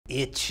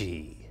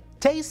Itchy.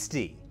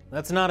 Tasty.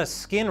 That's not a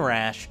skin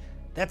rash,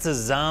 that's a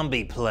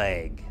zombie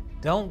plague.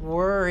 Don't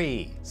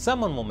worry,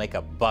 someone will make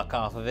a buck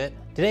off of it.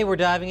 Today we're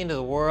diving into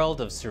the world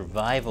of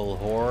survival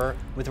horror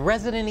with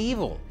Resident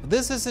Evil.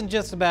 This isn't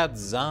just about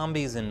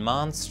zombies and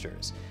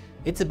monsters.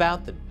 It's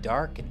about the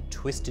dark and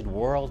twisted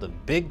world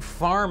of Big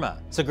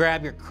Pharma. So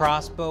grab your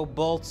crossbow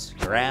bolts,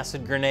 your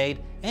acid grenade,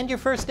 and your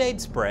first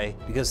aid spray,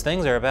 because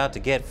things are about to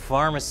get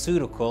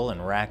pharmaceutical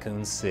in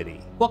Raccoon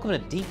City. Welcome to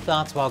Deep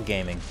Thoughts While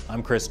Gaming.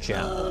 I'm Chris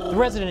Chow. The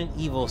Resident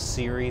Evil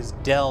series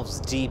delves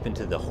deep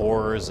into the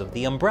horrors of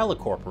the Umbrella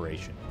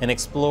Corporation and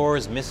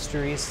explores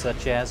mysteries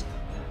such as,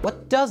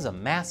 what does a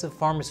massive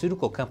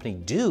pharmaceutical company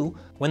do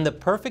when the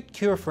perfect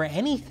cure for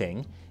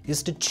anything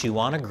is to chew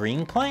on a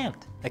green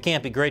plant? That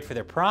can't be great for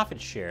their profit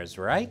shares,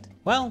 right?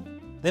 Well,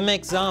 they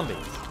make zombies.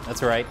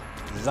 That's right,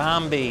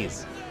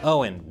 zombies.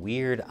 Oh, and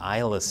weird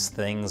eyeless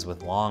things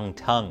with long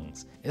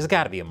tongues. There's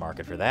gotta be a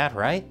market for that,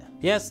 right?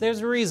 Yes, there's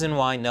a reason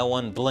why no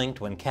one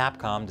blinked when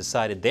Capcom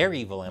decided their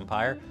evil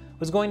empire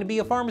was going to be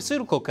a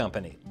pharmaceutical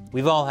company.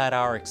 We've all had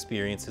our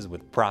experiences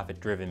with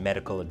profit-driven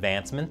medical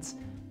advancements.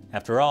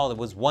 After all, it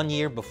was 1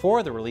 year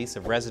before the release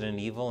of Resident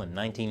Evil in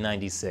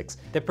 1996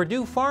 that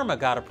Purdue Pharma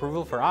got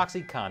approval for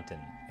OxyContin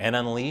and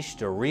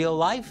unleashed a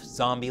real-life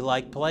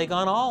zombie-like plague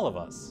on all of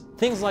us.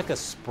 Things like a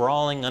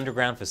sprawling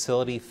underground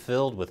facility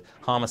filled with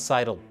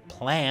homicidal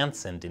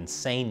plants and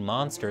insane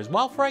monsters,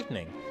 while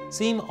frightening,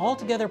 seem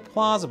altogether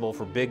plausible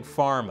for Big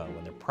Pharma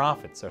when their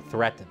profits are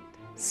threatened.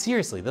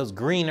 Seriously, those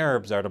green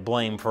herbs are to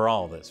blame for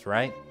all this,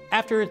 right?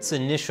 After its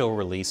initial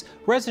release,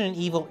 Resident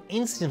Evil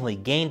instantly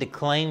gained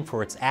acclaim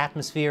for its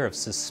atmosphere of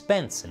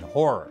suspense and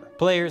horror.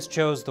 Players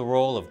chose the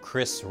role of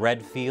Chris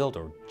Redfield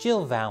or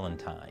Jill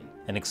Valentine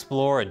and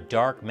explore a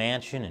dark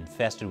mansion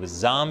infested with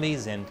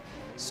zombies and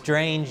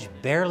strange,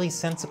 barely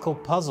sensical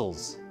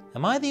puzzles.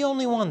 Am I the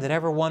only one that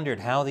ever wondered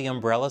how the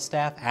Umbrella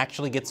staff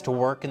actually gets to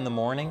work in the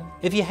morning?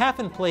 If you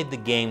haven't played the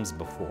games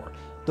before,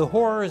 the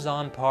horror is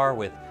on par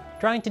with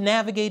trying to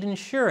navigate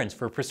insurance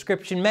for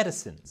prescription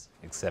medicines,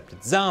 except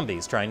it's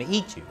zombies trying to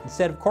eat you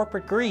instead of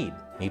corporate greed.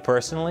 Me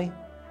personally,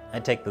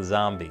 I'd take the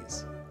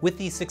zombies. With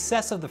the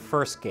success of the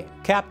first game,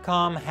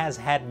 Capcom has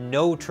had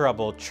no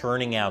trouble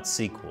churning out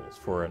sequels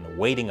for an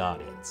awaiting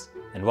audience.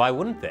 And why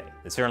wouldn't they?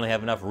 They certainly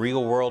have enough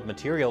real-world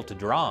material to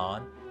draw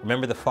on.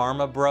 Remember the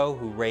pharma bro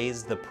who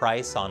raised the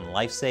price on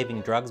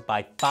life-saving drugs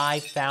by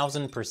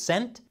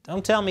 5,000%?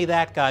 Don't tell me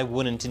that guy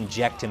wouldn't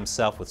inject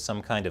himself with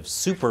some kind of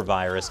super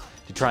virus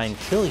to try and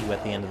kill you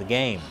at the end of the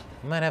game.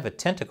 He might have a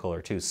tentacle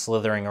or two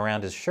slithering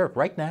around his shirt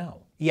right now.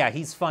 Yeah,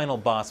 he's final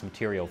boss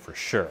material for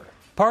sure.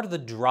 Part of the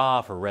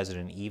draw for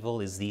Resident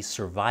Evil is the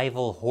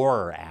survival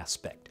horror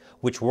aspect,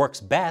 which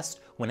works best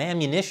when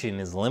ammunition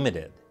is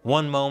limited.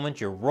 One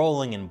moment you're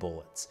rolling in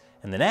bullets,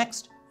 and the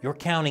next, you're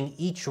counting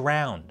each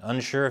round,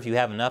 unsure if you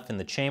have enough in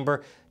the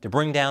chamber to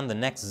bring down the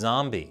next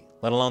zombie,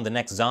 let alone the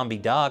next zombie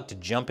dog to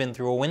jump in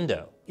through a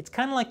window. It's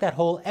kind of like that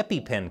whole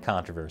EpiPen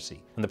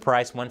controversy, when the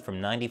price went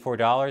from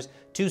 $94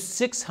 to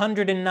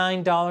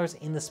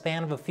 $609 in the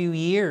span of a few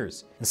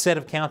years. Instead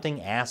of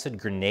counting acid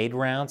grenade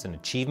rounds and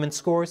achievement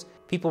scores,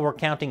 people were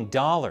counting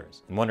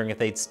dollars and wondering if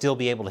they'd still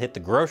be able to hit the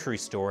grocery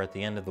store at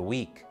the end of the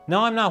week.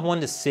 Now, I'm not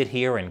one to sit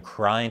here and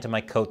cry into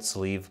my coat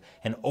sleeve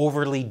and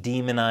overly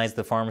demonize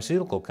the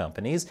pharmaceutical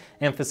companies,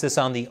 emphasis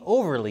on the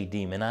overly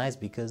demonized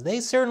because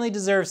they certainly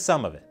deserve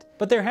some of it.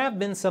 But there have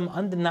been some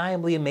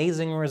undeniably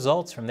amazing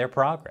results from their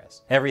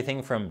progress.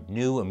 Everything from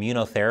new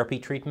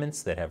immunotherapy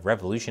treatments that have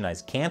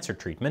revolutionized cancer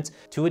treatments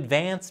to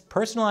advanced,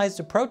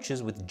 personalized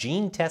approaches with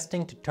gene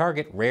testing to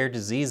target rare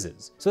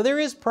diseases. So there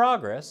is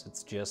progress,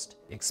 it's just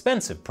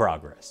expensive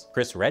progress.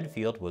 Chris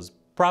Redfield was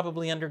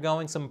probably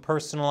undergoing some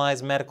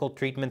personalized medical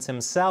treatments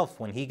himself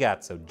when he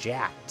got so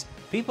jacked.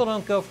 People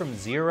don't go from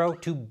zero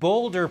to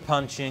boulder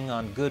punching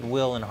on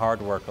goodwill and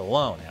hard work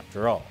alone,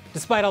 after all.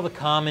 Despite all the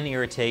common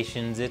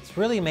irritations, it's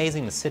really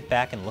amazing to sit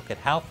back and look at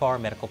how far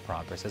medical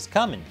progress has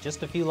come in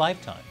just a few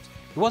lifetimes.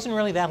 It wasn't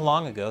really that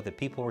long ago that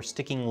people were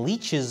sticking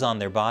leeches on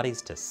their bodies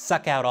to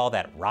suck out all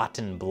that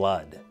rotten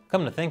blood.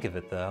 Come to think of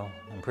it though,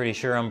 I'm pretty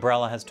sure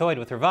Umbrella has toyed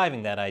with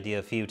reviving that idea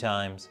a few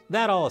times.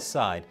 That all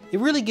aside, it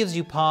really gives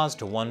you pause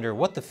to wonder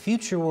what the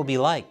future will be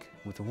like,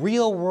 with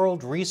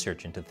real-world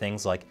research into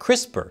things like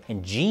CRISPR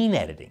and gene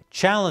editing,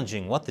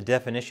 challenging what the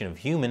definition of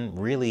human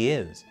really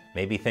is.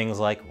 Maybe things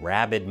like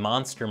rabid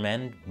monster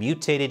men,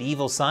 mutated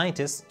evil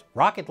scientists,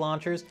 rocket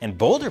launchers, and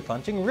boulder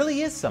punching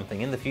really is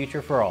something in the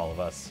future for all of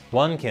us.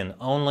 One can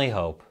only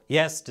hope.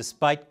 Yes,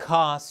 despite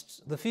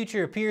costs, the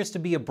future appears to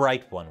be a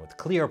bright one with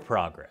clear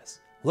progress.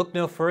 Look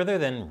no further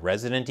than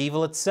Resident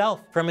Evil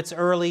itself. From its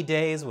early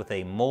days with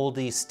a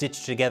moldy,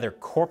 stitched-together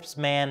corpse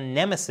man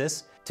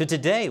nemesis, to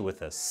today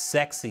with a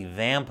sexy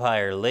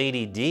vampire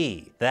Lady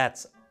D.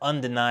 That's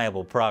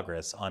undeniable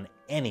progress on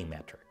any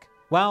metric.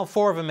 While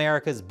 4 of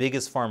America's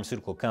biggest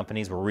pharmaceutical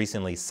companies were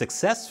recently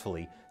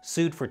successfully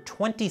sued for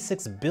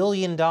 $26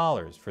 billion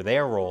for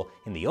their role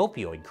in the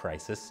opioid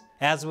crisis,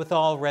 As with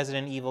all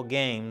Resident Evil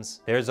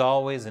games, there's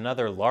always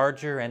another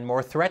larger and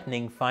more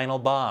threatening final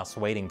boss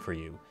waiting for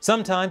you.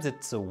 Sometimes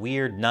it's a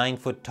weird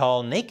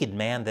 9-foot-tall naked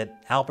man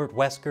that Albert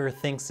Wesker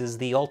thinks is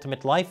the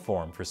ultimate life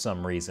form for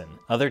some reason.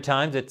 Other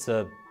times it's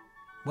a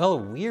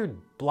weird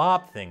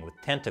blob thing with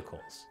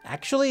tentacles.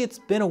 Actually, it's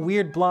been a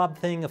weird blob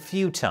thing a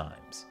few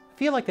times. I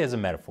feel like there's a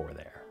metaphor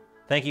there.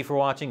 Thank you for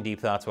watching Deep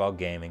Thoughts While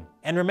Gaming.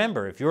 And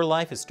remember, if your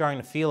life is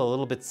starting to feel a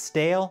little bit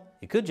stale,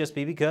 it could just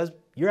be because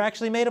you're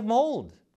actually made of mold.